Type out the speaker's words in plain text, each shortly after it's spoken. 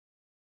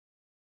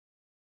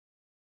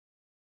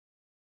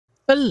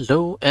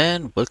Hello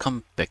and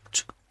welcome back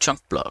to Chunk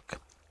Block.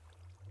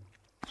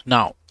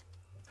 Now,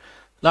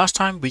 last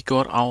time we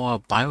got our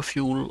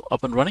biofuel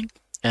up and running,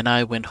 and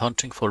I went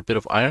hunting for a bit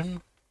of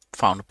iron,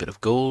 found a bit of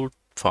gold,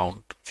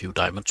 found a few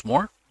diamonds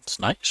more.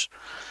 It's nice.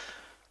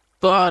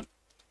 But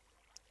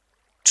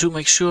to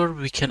make sure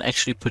we can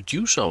actually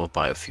produce our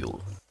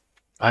biofuel,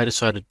 I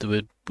decided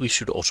we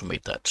should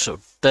automate that. So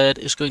that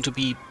is going to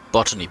be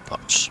botany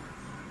pots.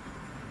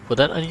 For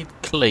that I need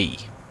clay,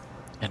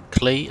 and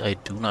clay I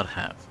do not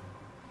have.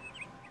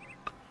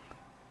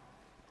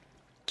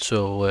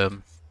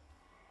 So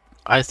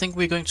I think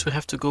we're going to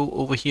have to go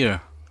over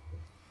here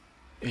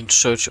in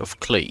search of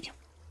clay.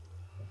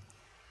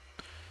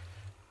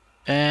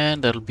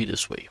 And that'll be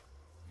this way.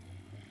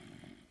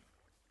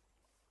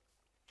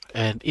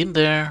 And in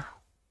there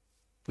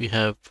we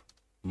have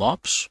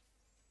mobs.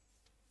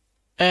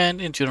 And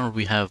in general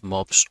we have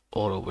mobs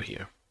all over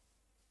here.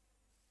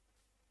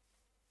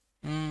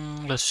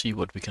 Let's see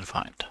what we can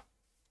find.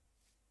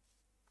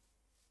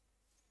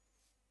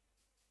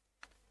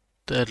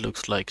 That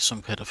looks like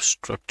some kind of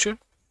structure.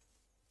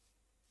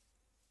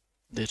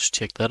 Let's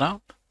check that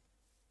out.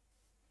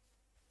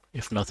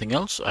 If nothing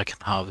else, I can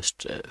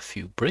harvest a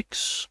few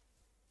bricks.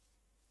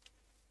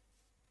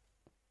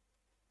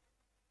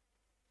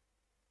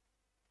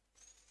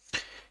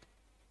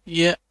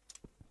 Yeah,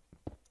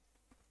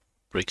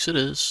 bricks it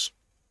is.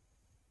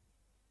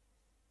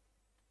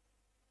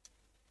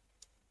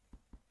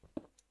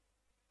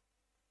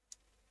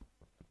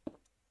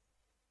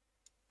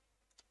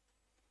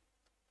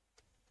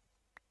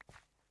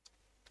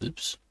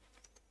 Oops.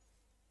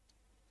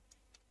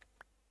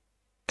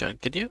 Can I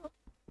get you?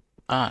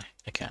 Ah,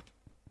 I can.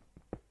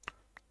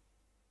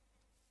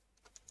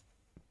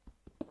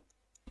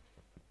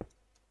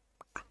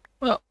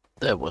 Well,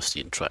 that was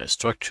the entire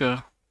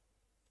structure.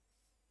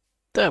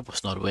 That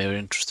was not very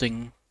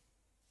interesting.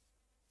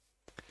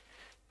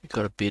 We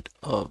got a bit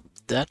of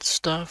that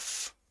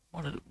stuff.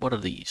 What are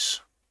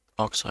these?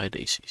 Oxide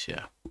daisies,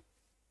 yeah.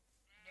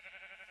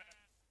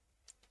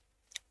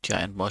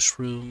 Giant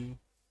mushroom.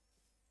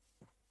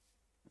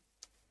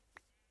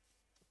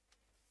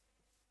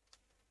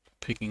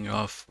 Picking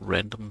off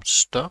random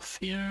stuff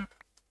here.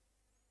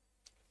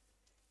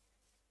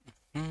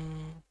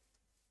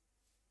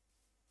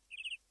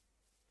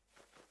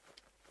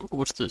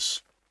 What's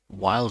this?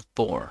 Wild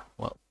boar.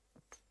 Well,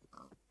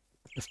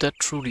 if that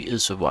truly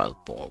is a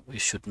wild boar, we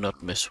should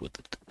not mess with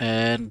it.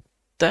 And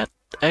that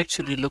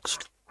actually looks...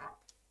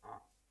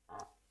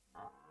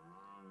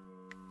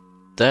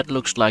 That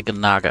looks like a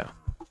naga.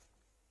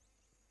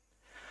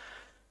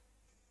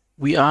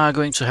 We are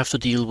going to have to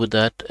deal with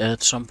that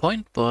at some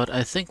point, but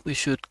I think we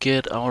should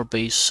get our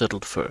base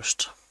settled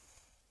first.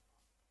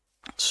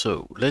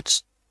 So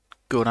let's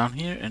go down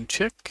here and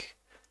check.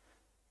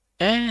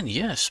 And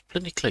yes,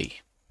 plenty clay.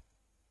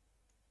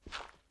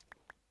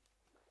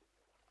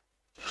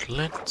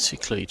 Plenty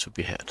clay to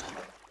be had.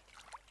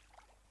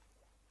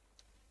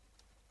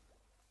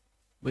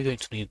 We're going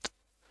to need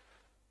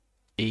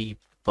a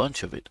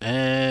bunch of it,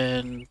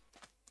 and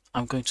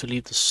I'm going to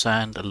leave the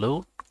sand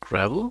alone.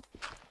 Gravel.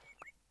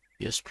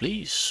 Yes,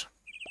 please.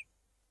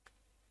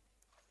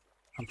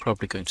 I'm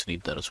probably going to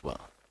need that as well.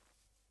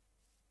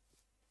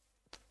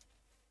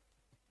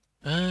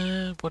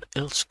 What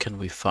else can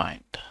we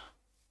find?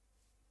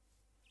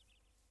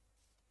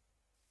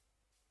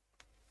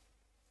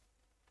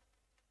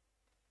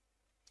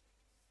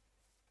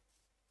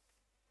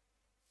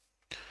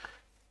 I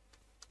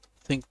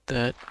think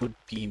that would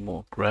be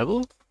more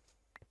gravel.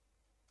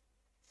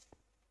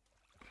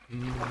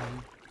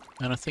 And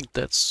I think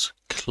that's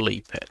clay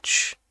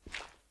patch.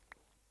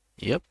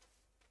 Yep.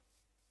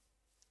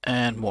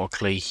 And more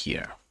clay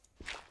here.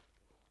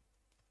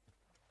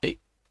 Hey,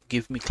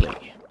 give me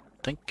clay.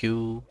 Thank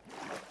you.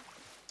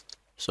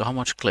 So how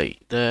much clay?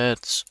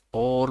 That's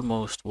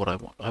almost what I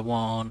want. I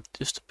want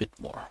just a bit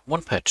more.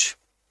 One patch.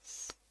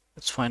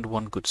 Let's find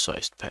one good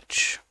sized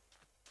patch.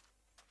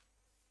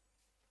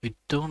 We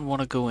don't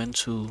want to go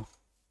into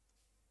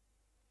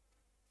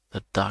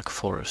the dark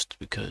forest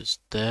because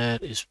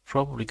that is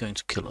probably going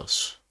to kill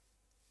us.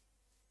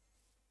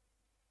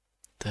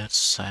 That's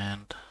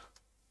sand.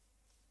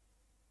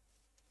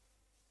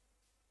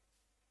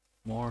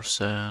 More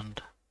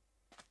sand.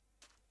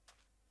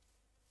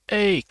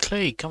 Hey,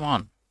 clay, come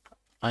on.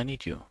 I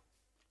need you.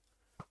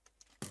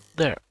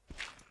 There.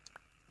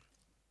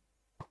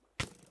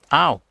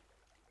 Ow.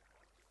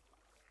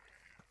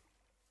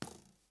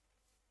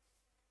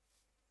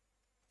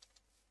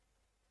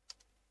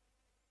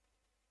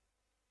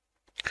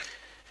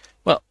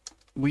 Well,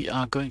 we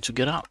are going to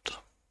get out.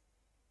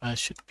 I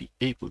should be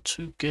able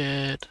to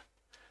get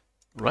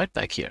right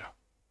back here.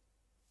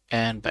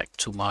 And back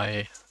to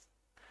my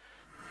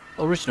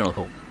original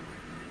home.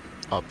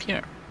 Up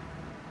here.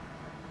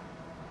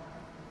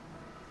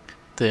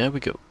 There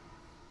we go.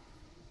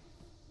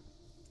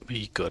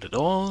 We got it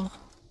all.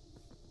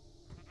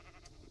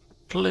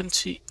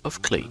 Plenty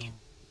of clay.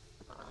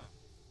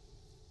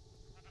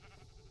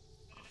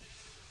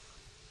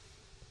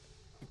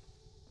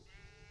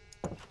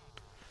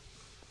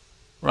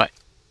 Right.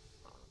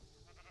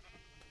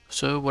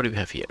 So what do we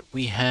have here?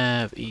 We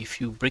have a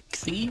few brick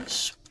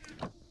thingies,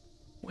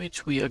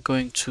 which we are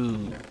going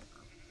to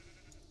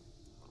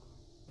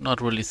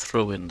not really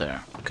throw in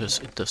there, because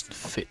it doesn't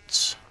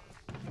fit.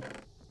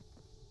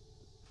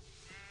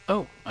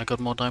 Oh, I got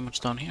more diamonds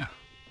down here.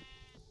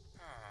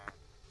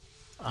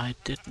 I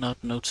did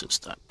not notice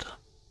that.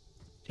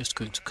 Just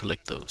going to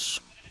collect those.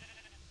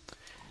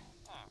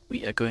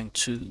 We are going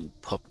to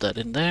pop that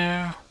in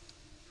there.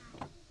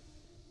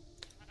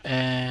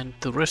 And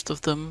the rest of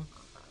them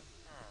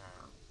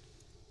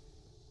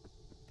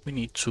we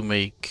need to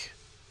make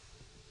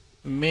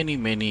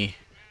many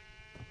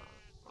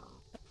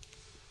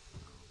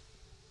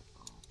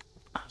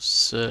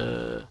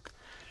so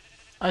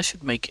I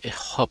should make a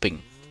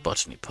hopping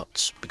botany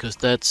pots, because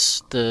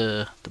that's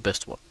the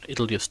best one.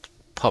 It'll just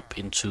pop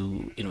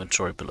into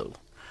inventory below.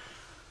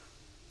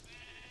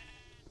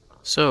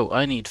 So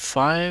I need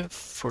 5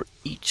 for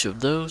each of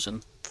those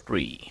and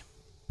 3.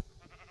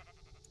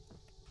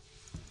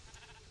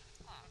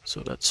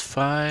 So that's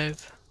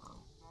 5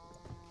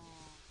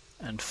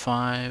 and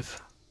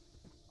 5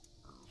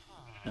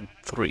 and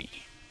 3.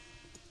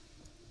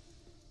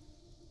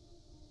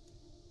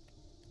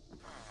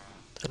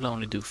 That'll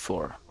only do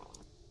 4.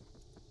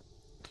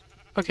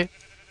 Okay,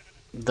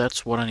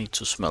 that's what I need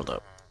to smelt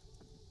up.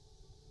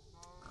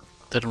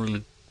 That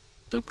really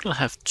will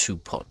have 2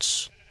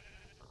 pots.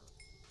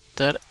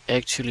 That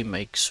actually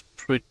makes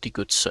pretty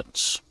good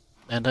sense.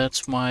 And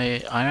that's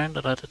my iron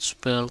that I had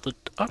smelted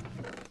up.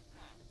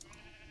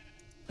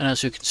 And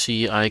as you can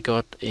see, I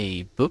got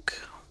a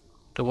book.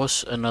 There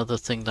was another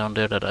thing down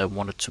there that I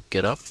wanted to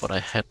get up, but I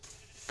had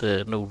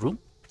no room.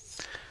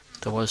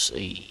 There was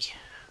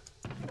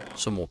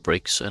some more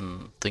bricks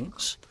and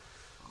things.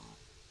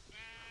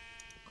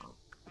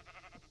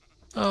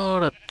 Oh,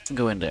 that can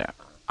go in there.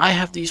 I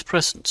have these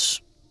presents.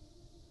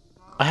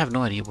 I have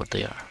no idea what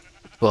they are,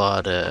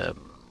 but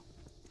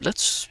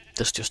let's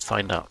just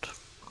find out.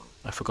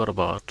 I forgot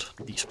about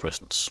these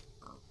presents.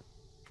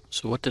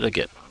 So what did I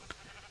get?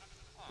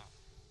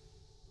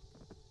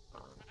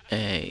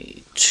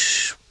 A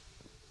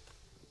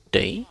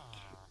day.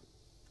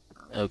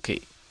 Okay.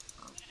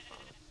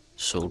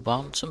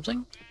 Soulbound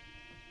something.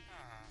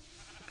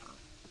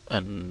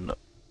 And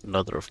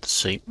another of the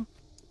same.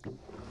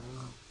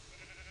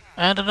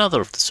 And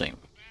another of the same.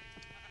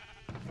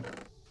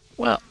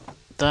 Well,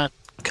 that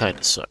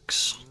kinda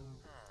sucks.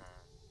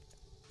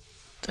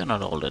 They're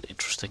not all that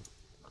interesting.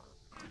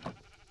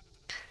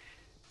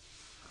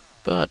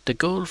 But the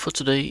goal for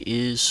today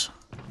is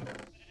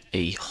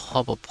a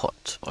hopper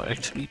pot, or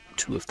actually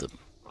 2 of them.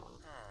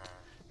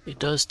 It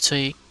does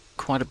take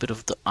quite a bit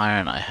of the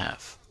iron I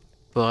have,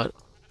 but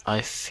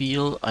I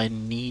feel I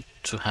need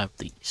to have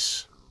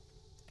these.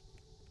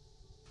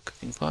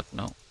 Cooking pot?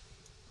 No.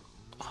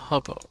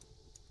 Hopper.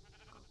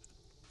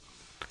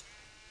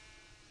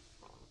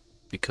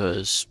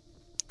 Because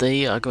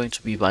they are going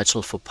to be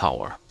vital for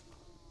power.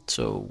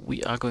 So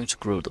we are going to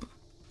grow them.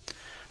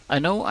 I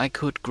know I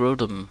could grow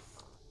them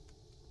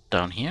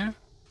down here,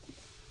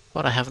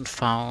 but I haven't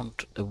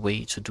found a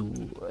way to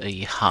do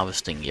a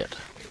harvesting yet.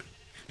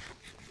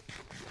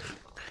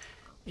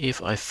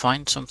 If I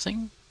find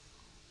something,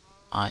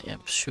 I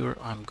am sure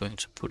I'm going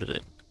to put it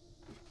in.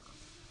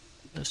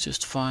 Let's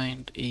just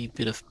find a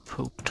bit of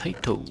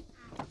potato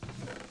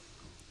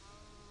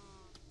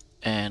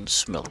and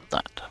smelt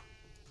that.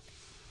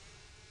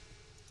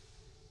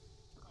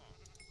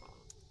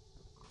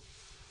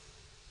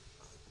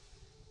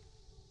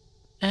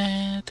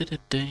 And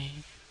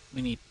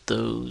we need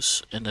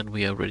those, and then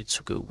we are ready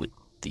to go with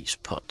these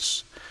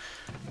pots.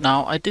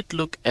 Now, I did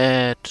look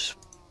at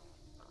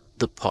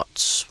the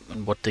pots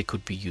and what they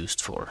could be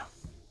used for.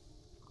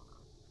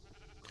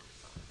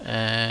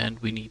 And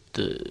we need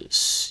the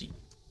seed.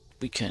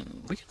 We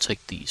can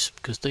take these,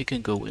 because they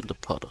can go in the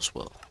pot as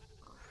well.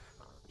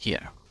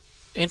 Here.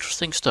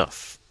 Interesting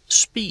stuff.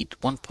 Speed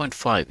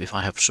 1.5 if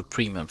I have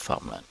Supreme and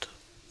Farmland.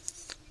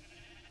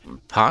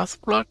 Path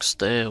blocks,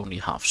 they're only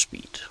half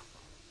speed.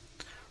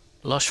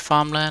 Lush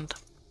Farmland,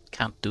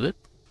 can't do it.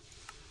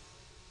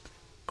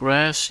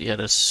 Grass, yeah,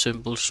 that's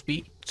simple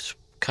speed,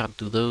 can't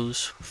do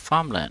those.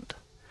 Farmland,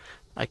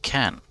 I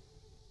can.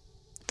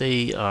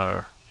 They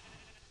are...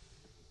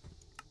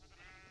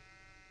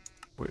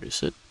 Where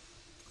is it?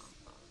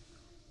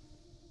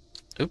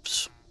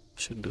 Oops,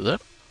 shouldn't do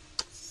that.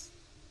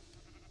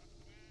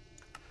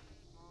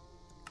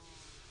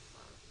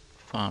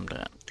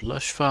 Farmland,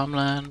 lush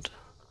farmland,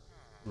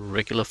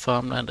 regular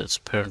farmland, that's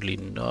apparently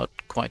not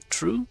quite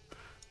true.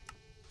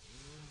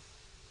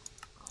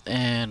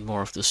 And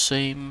more of the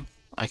same.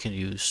 I can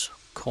use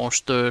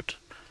coarse dirt,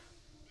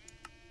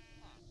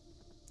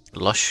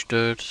 lush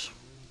dirt,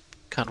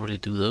 can't really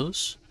do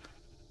those.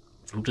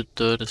 Rooted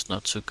dirt is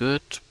not so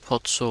good.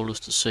 Pot soil is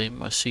the same,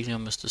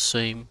 mycelium is the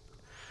same.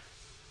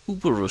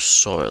 Uberous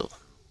soil,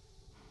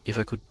 if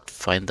I could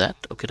find that.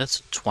 Okay,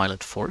 that's a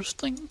Twilight Forest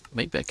thing,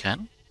 maybe I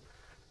can.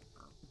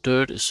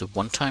 Dirt is a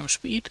one-time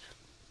speed.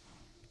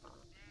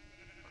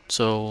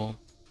 So,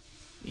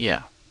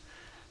 yeah.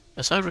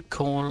 As I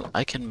recall,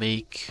 I can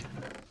make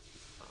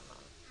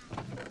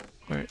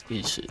Where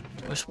is it?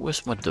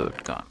 Where's my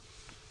dirt gone?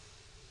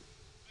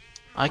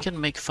 I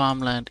can make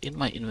farmland in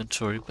my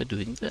inventory by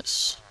doing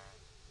this.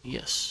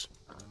 Yes.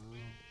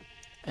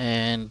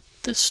 And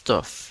this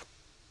stuff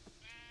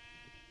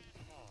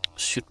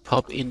should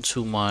pop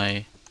into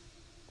my...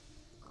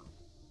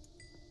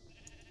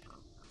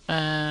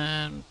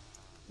 And...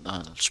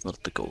 let's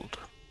smelt the gold.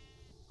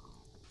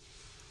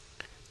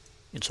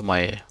 Into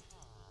my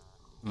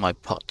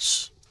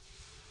pots.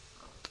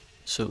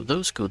 So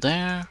those go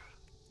there.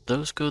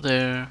 Those go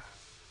there.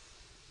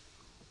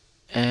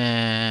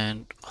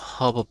 And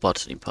harbor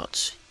botany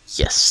pots.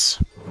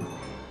 Yes.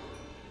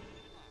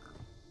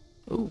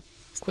 Oh,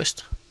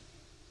 quest.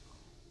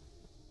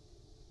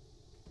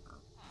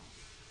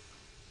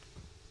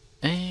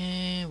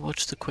 And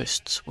what's the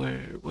quest?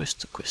 Where's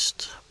the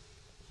quest?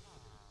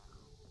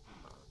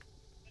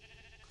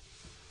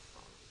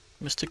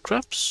 Mr.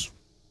 Krabs?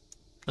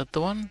 That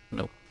the one?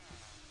 No.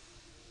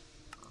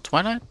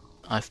 Twilight?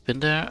 I've been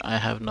there. I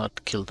have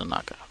not killed a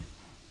naga.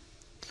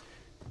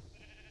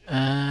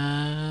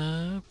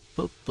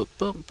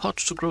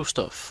 Pots to grow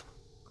stuff.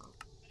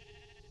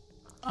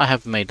 I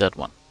have made that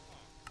one.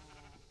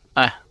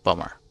 Ah,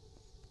 bummer.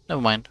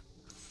 Never mind.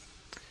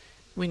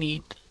 We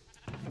need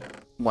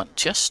one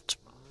chest.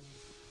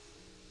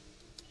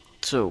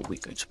 So we're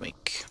going to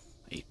make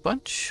a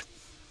bunch.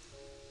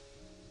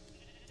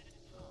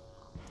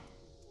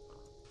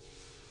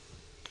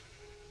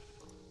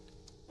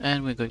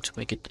 And we're going to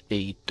make it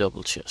a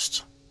double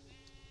chest.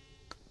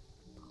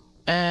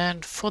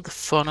 And for the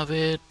fun of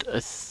it, I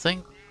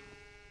think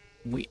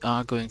we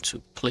are going to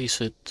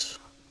place it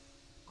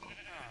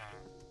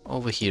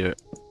over here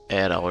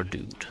at our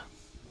dude.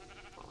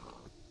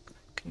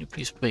 Can you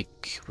please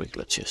make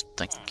regular chest?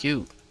 Thank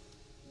you.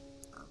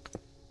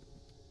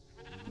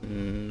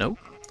 Nope.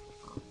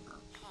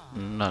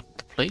 Not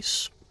the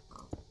place.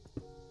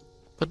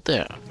 But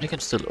there, I can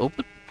still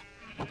open.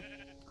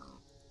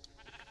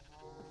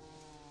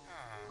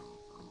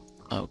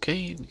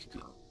 Okay, we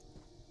could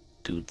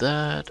do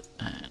that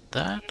and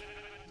that.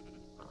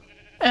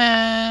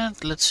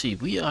 And let's see,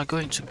 we are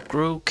going to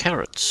grow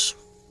carrots.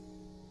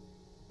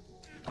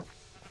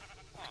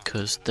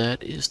 Because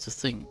that is the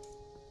thing.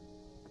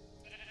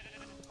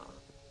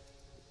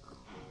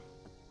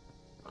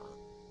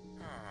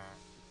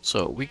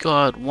 So we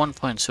got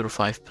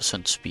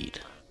 1.05% speed.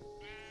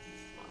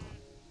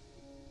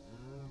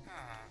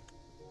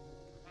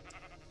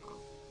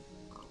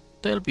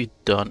 They'll be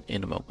done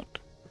in a moment.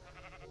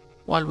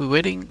 While we're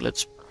waiting,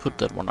 let's put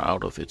that one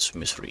out of its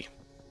misery.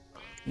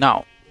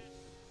 Now,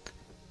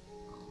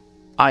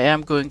 I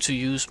am going to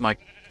use my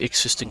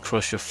existing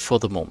crusher for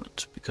the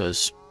moment,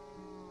 because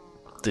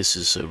this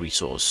is a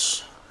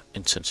resource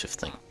intensive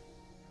thing.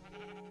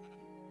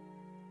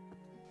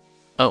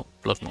 Oh,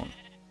 blood moon.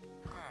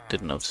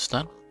 Didn't notice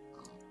that.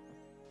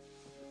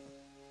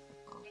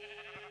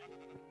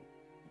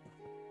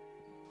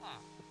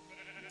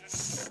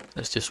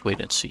 Let's just wait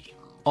and see.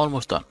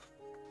 Almost done.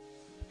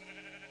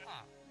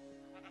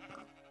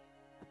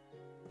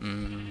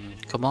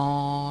 Come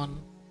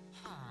on.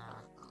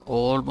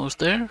 Almost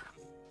there.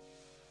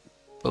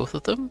 Both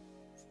of them.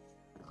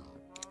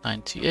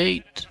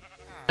 98.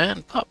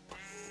 And pop.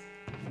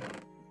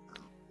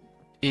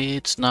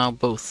 It's now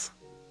both.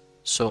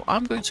 So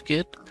I'm going to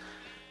get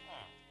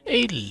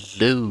a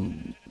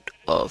load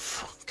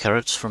of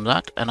carrots from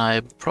that, and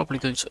I'm probably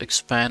going to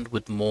expand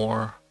with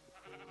more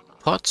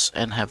pots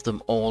and have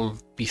them all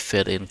be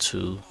fed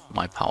into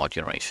my power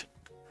generation.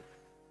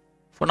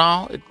 For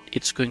now,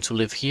 it's going to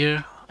live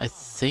here. I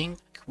think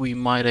we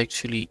might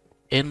actually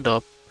end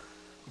up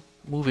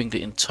moving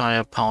the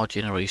entire power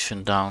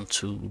generation down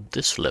to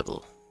this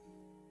level.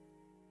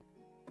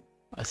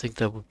 I think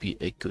that would be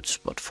a good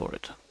spot for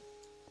it.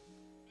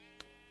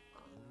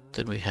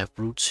 Then we have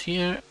roots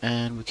here,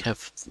 and we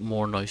have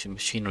more noisy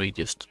machinery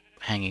just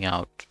hanging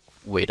out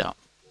way down.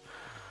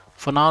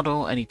 For now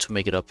though, I need to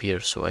make it up here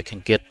so I can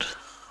get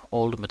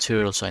all the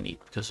materials I need,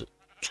 because I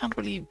can't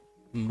really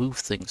move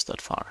things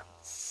that far.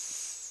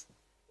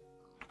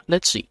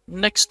 Let's see,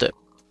 next step.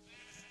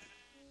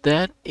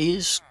 That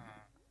is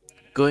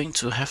going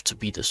to have to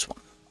be this one.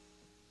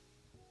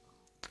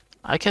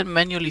 I can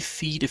manually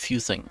feed a few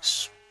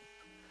things,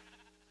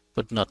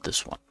 but not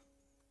this one.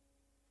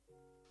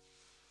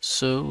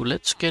 So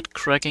let's get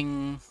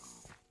cracking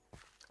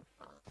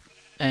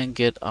and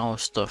get our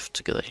stuff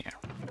together here.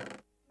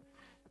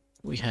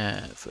 We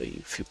have a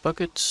few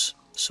buckets,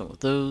 some of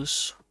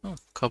those,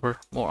 copper,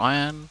 more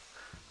iron,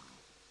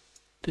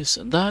 this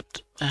and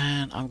that,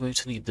 and I'm going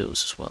to need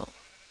those as well.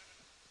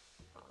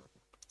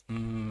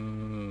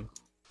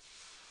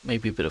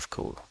 Maybe a bit of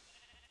coal.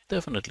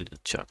 Definitely the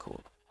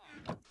charcoal.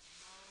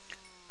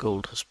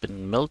 Gold has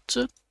been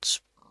melted.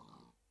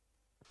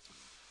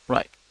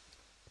 Right.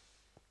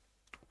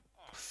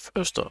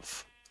 First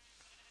off,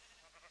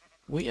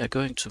 we are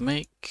going to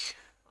make...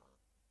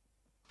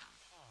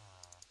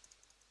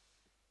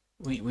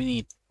 We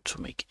need to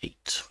make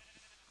 8.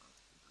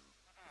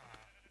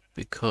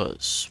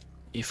 Because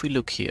if we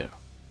look here,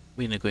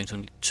 we are going to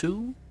need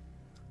 2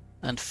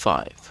 and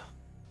 5.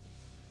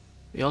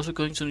 We're also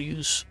going to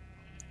use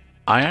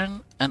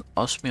iron and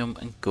osmium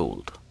and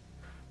gold.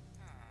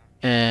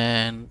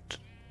 And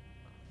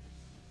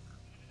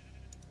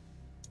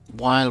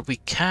while we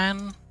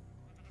can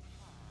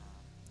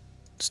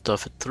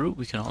stuff it through,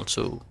 we can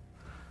also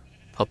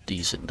pop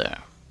these in there.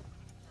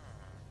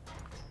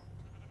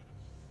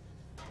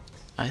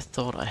 I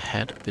thought I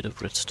had a bit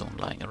of redstone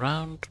lying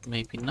around,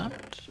 maybe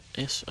not.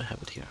 Yes, I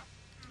have it here.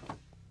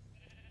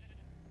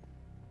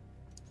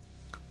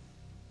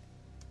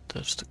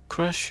 That's the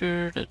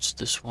crusher, that's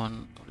this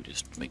one. I'll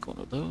just make one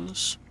of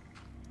those.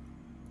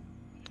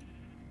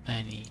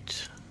 I need...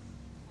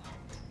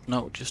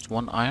 no, just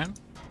one iron.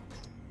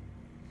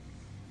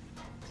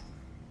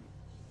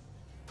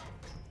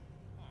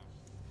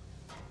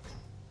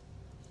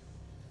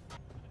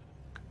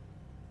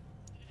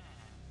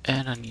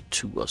 And I need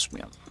 2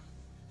 osmium.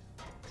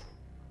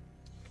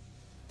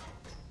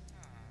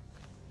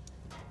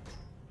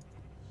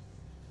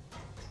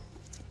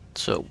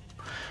 So,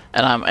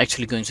 and I'm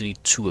actually going to need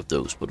 2 of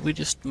those, but we're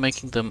just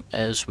making them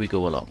as we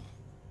go along.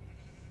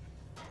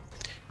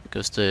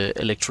 Because the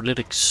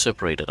electrolytic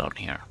separator down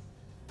here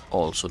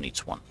also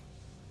needs 1.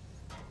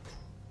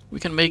 We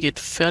can make it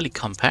fairly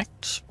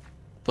compact,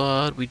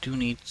 but we do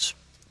need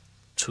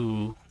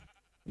to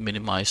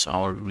minimize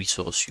our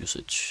resource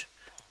usage.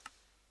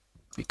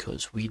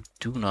 Because we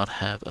do not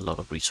have a lot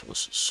of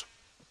resources.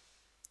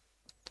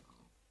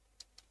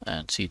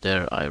 And see,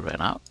 there I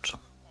ran out.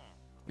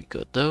 We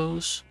got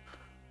those.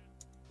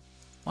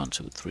 1,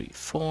 2, 3,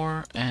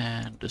 4,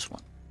 and this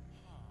one.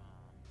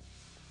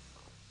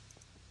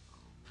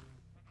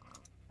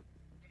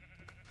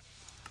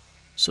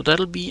 So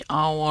that'll be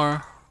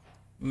our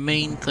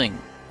main thing.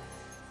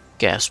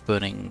 Gas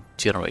burning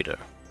generator.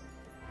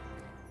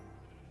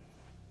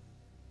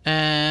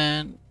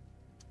 And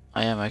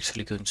I am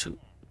actually going to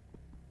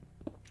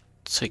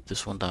take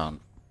this one down.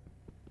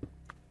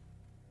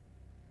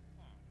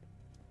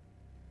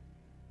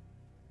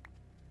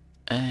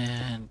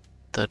 And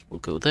that will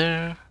go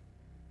there.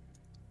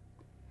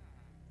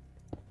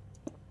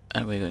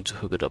 And we're going to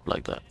hook it up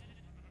like that.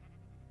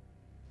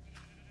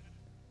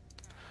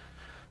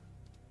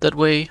 That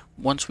way,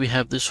 once we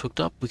have this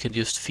hooked up, we can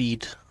just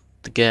feed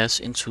the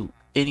gas into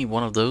any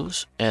one of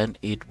those and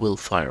it will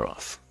fire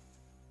off.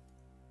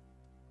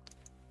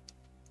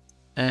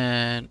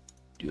 And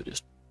you're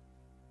just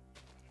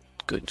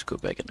going to go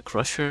back in the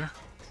crusher.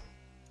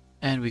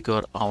 And we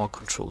got our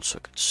control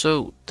circuit.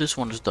 So this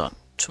one is done.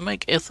 To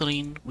make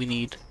ethylene, we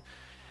need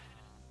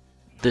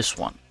this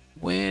one,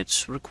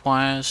 which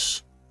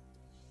requires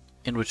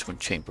enrichment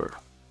chamber,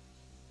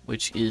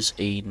 which is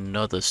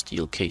another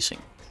steel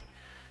casing.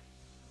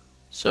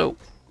 So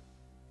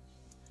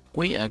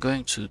we are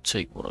going to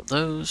take one of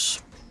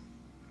those,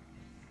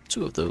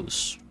 2 of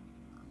those,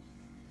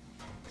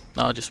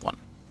 no, just 1,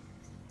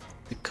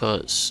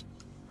 because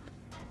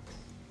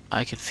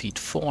I can feed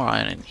 4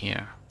 iron in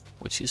here,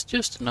 which is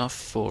just enough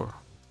for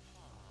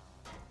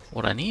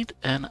what I need,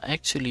 and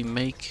actually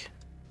make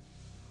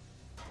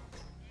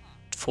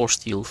 4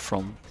 steel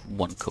from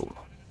 1 coal.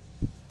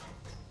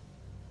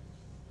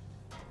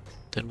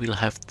 Then we'll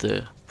have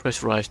the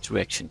pressurized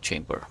reaction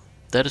chamber.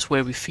 That is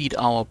where we feed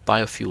our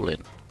biofuel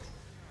in.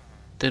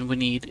 Then we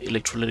need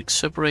electrolytic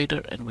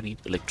separator and we need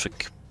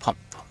electric pump.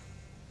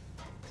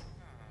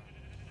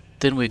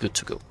 Then we're good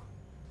to go.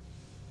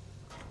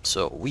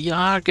 So we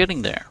are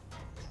getting there.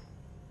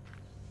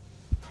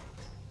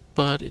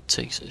 But it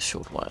takes a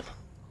short while.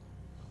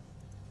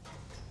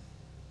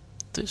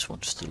 This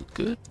one's still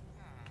good.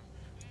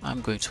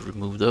 I'm going to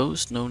remove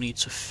those. No need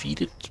to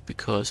feed it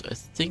because I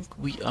think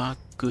we are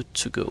good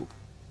to go.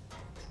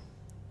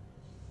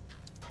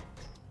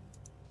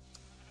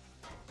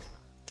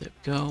 There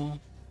we go.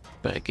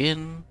 Back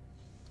in.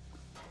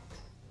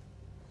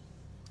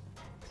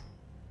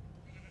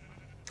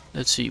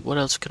 Let's see, what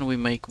else can we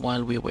make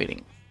while we're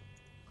waiting?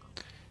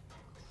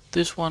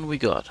 This one we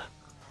got.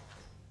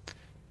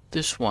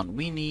 This one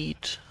we need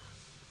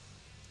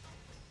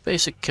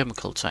basic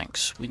chemical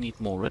tanks. We need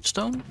more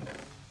redstone.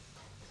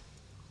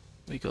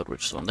 We got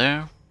redstone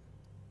there.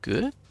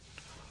 Good.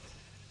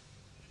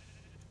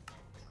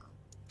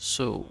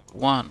 So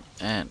 1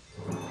 and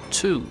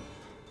 2.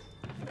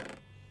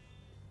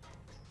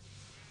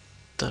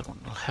 That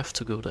one will have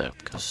to go there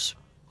because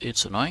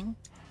it's annoying.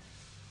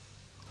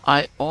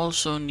 I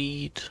also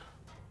need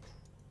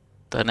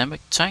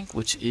dynamic tank,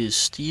 which is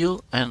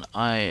steel, and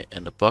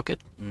a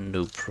bucket,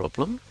 no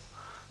problem.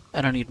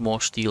 And I need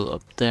more steel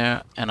up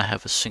there, and I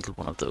have a single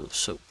one of those,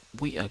 so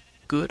we are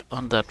good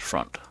on that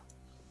front.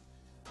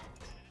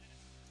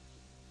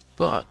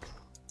 But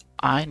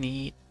I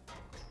need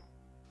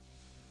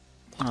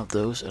one of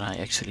those, and I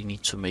actually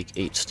need to make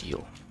 8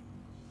 steel.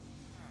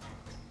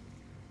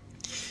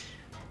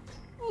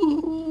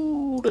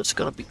 Ooh, that's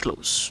gonna be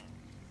close.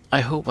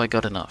 I hope I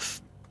got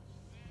enough.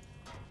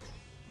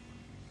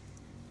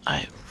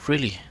 I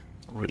really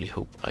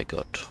hope I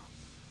got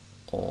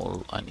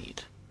all I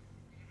need.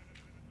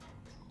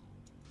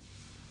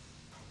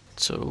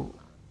 So,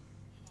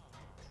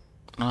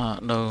 no,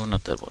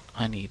 not that one.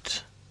 I need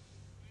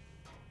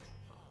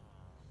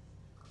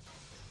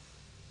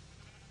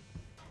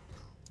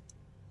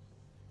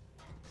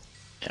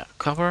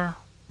copper.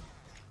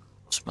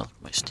 Smelt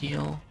my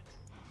steel.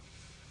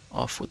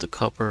 Off with the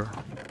copper.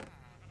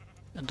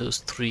 And those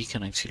 3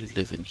 can actually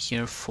live in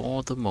here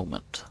for the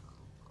moment.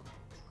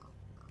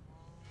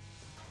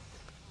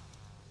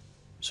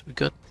 So we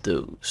got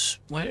those.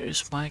 Where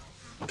is my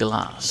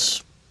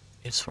glass?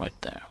 It's right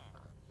there.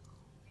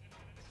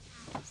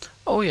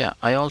 Oh yeah,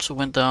 I also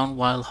went down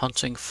while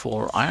hunting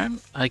for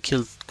iron. I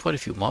killed quite a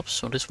few mobs,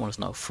 so this one is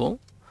now full.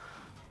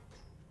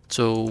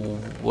 So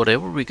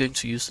whatever we're going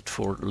to use it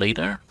for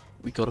later,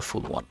 we got a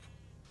full one.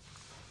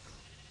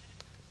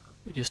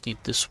 We just need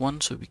this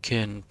one so we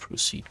can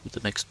proceed with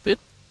the next bit.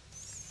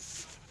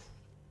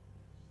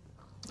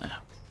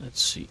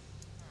 Let's see.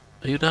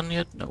 Are you done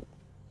yet? No.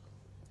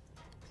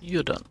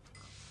 You're done.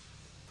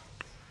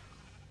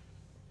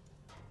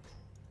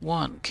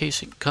 1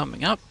 casing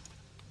coming up.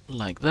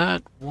 Like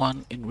that.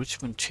 1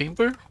 enrichment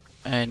chamber.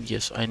 And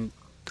yes,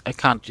 I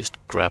can't just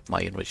grab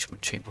my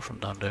enrichment chamber from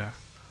down there.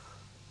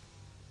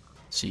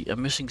 See,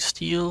 I'm missing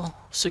steel.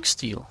 6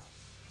 steel.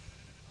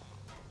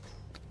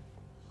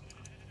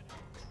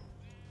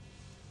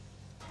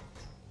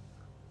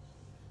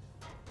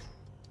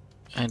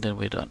 And then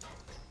we're done.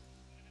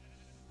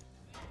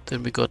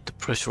 Then we got the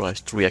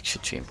pressurized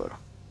reaction chamber.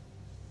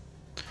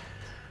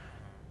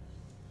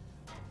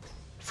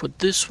 For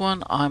this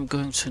one, I'm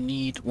going to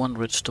need 1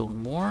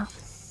 redstone more.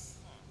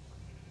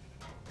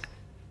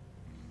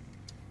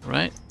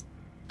 Right.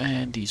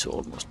 And these are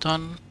almost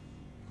done.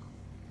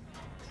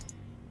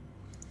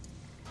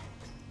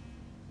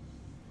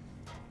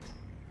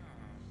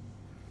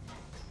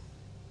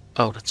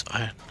 Oh, that's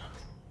iron.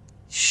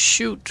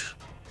 Shoot!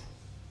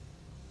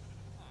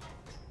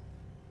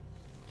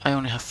 I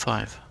only have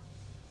 5.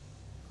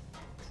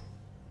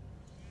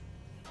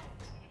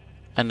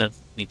 And that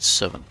needs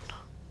 7.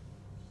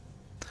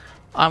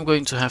 I'm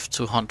going to have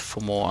to hunt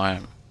for more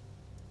iron.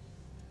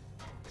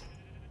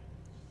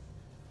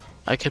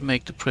 I can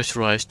make the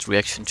pressurized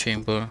reaction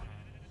chamber,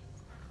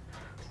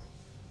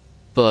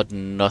 but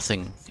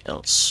nothing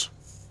else.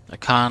 I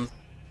can't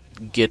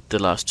get the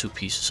last 2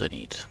 pieces I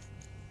need.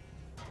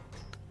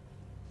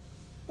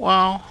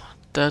 Wow,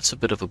 that's a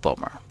bit of a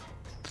bummer.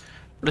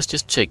 Let's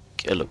just take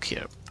a look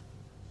here.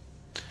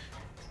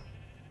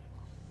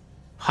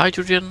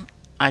 Hydrogen,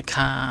 I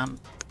can't.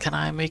 Can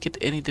I make it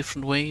any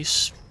different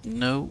ways?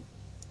 No.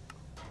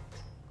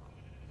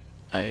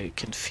 I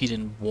can feed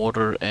in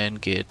water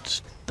and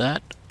get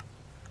that.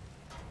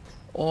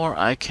 Or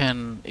I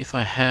can, if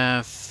I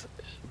have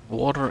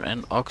water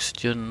and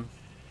oxygen,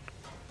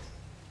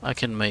 I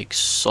can make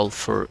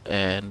sulfur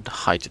and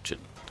hydrogen.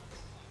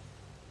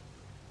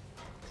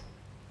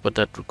 But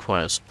that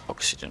requires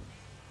oxygen.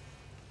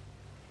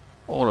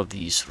 All of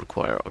these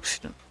require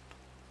oxygen.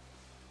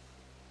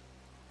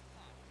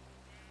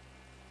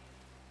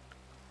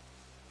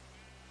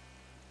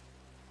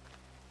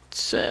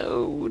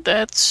 So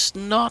that's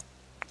not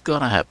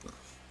gonna happen.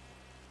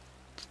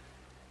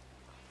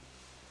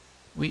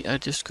 We are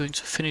just going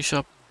to finish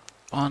up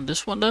on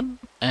this one then,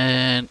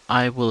 and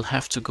I will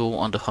have to go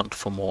on the hunt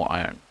for more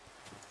iron.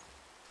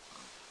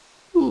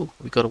 Ooh,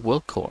 we got a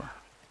world core.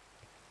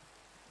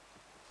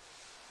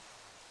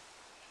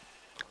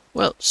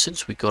 Well,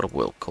 since we got a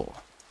world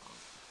core,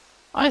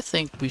 I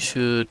think we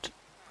should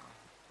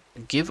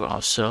give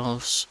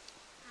ourselves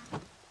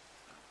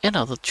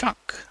another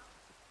chunk.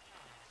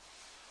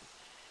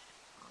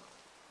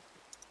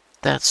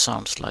 That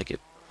sounds like a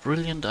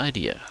brilliant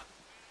idea.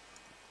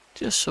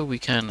 Just so we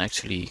can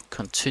actually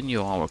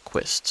continue our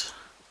quest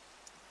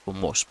for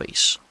more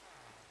space.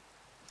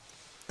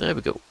 There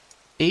we go.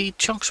 A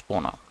chunk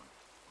spawner.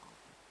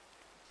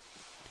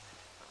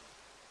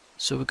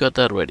 So we got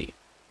that ready.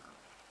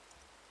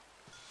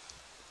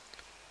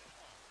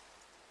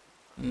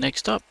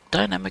 Next up,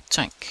 dynamic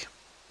tank.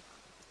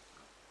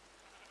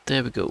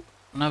 There we go.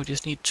 Now we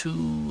just need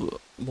 2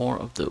 more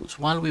of those.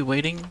 While we're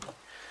waiting,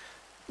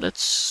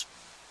 let's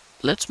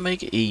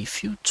make a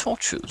few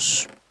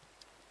torches,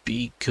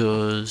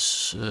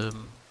 because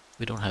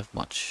we don't have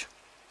much.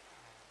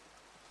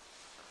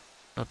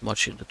 Not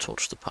much in the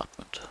torch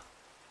department.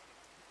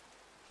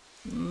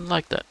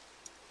 Like that.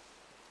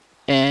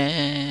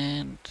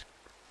 And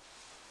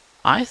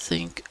I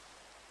think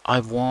I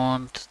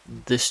want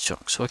this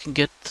chunk, so I can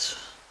get...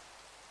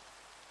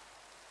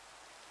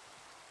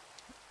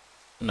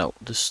 No,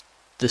 this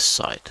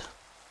side.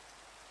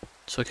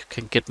 So I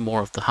can get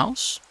more of the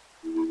house.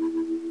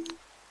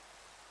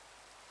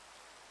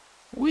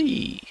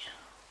 Whee!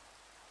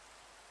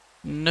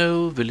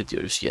 No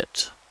villagers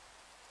yet.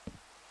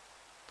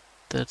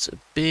 That's a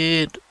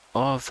bit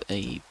of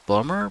a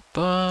bummer,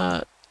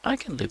 but I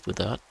can live with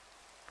that.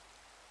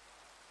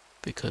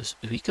 Because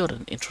we got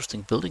an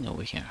interesting building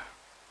over here.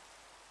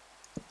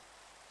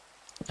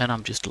 And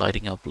I'm just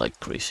lighting up like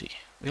crazy.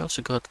 We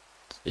also got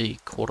a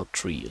quarter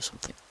tree or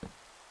something.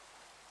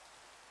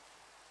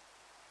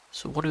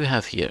 So what do we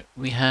have here?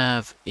 We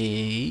have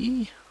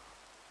a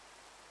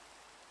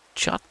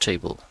chart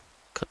table.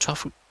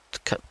 Cartographer.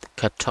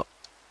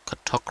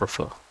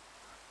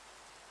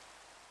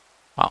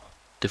 Wow,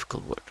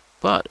 difficult word.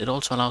 But it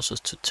also allows us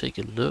to take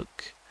a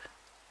look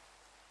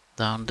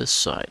down this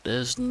side.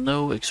 There's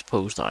no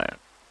exposed iron.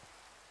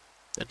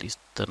 At least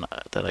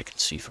that I can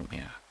see from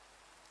here.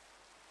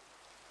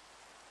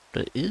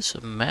 There is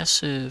a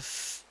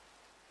massive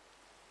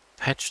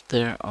patch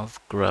there of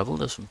gravel.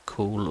 There's some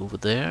coal over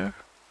there.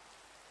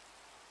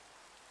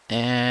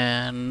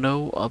 And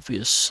no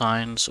obvious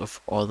signs of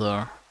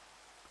other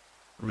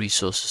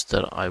resources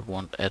that I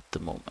want at the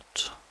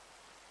moment.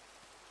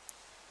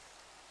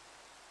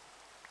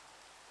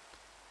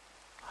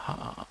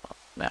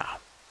 Yeah.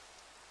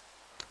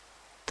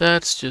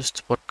 That's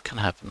just what can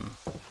happen.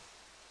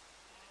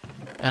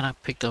 And I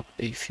picked up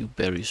a few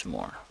berries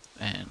more.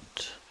 And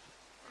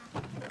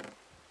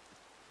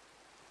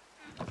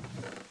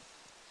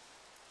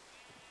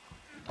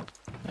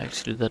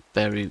actually that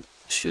berry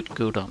should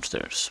go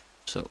downstairs.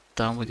 So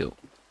down we go.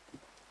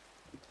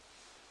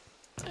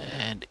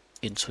 And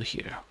into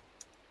here.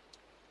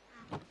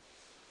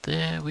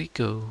 There we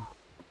go.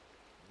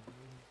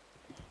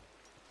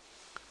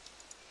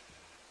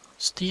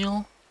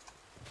 Steel.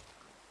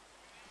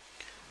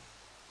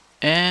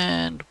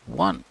 And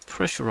one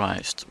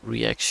pressurized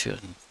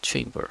reaction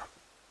chamber.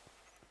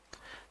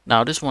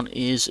 Now this one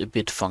is a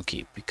bit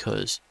funky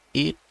because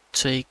it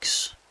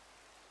takes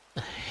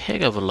a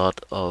heck of a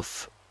lot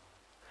of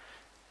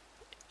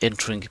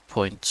entering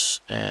points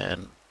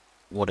and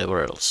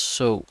whatever else.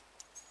 So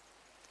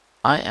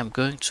I am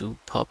going to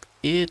pop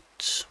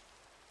it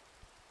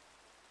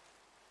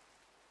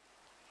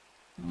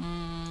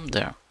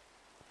there.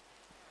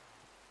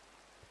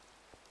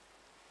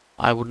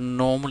 I would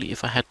normally,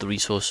 if I had the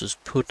resources,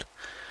 put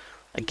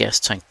a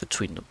gas tank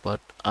between them, but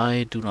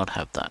I do not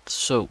have that.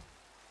 So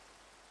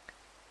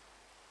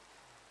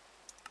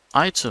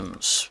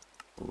items,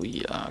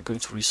 we are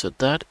going to reset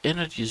that.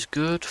 Energy is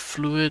good.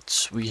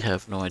 Fluids, we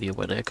have no idea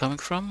where they're coming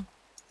from.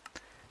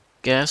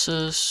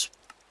 Gases,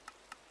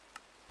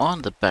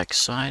 on the back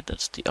side,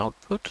 that's the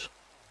output.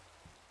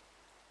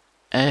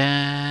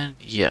 And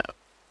yeah.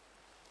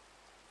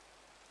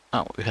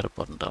 Oh, we had a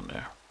button down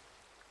there.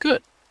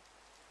 Good.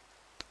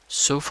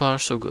 So far,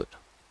 so good.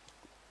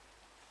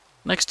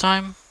 Next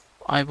time,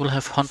 I will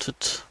have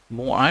hunted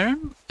more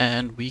iron,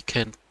 and we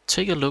can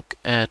take a look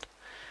at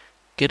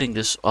getting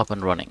this up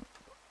and running.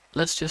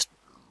 Let's just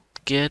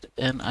get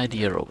an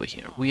idea over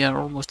here. We are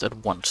almost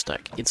at 1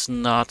 stack. It's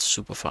not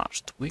super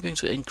fast. We're going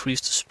to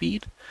increase the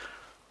speed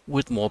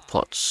with more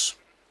pots.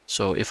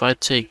 So if I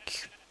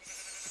take,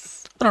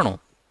 I don't know,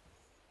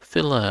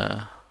 fill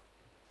a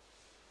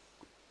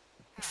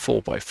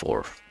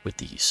 4x4 with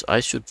these, I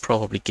should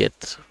probably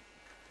get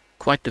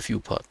quite a few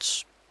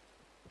pots.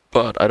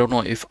 But I don't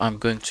know if I'm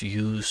going to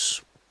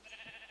use...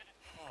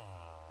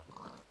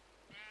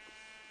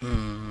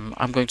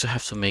 I'm going to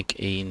have to make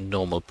a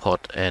normal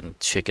pot and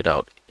check it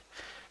out.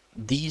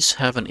 These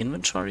have an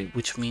inventory,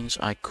 which means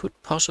I could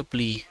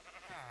possibly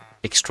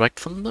extract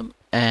from them,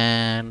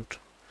 and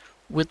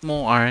with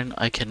more iron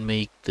I can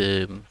make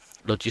the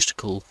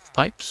logistical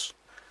pipes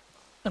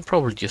and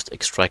probably just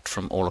extract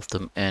from all of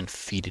them and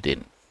feed it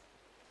in.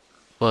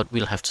 But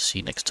we'll have to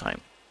see next time.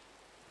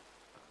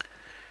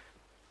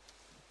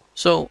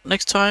 So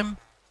next time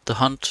the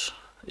hunt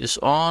is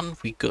on,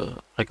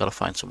 I gotta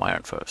find some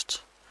iron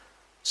first.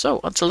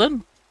 So until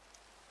then,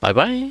 bye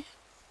bye.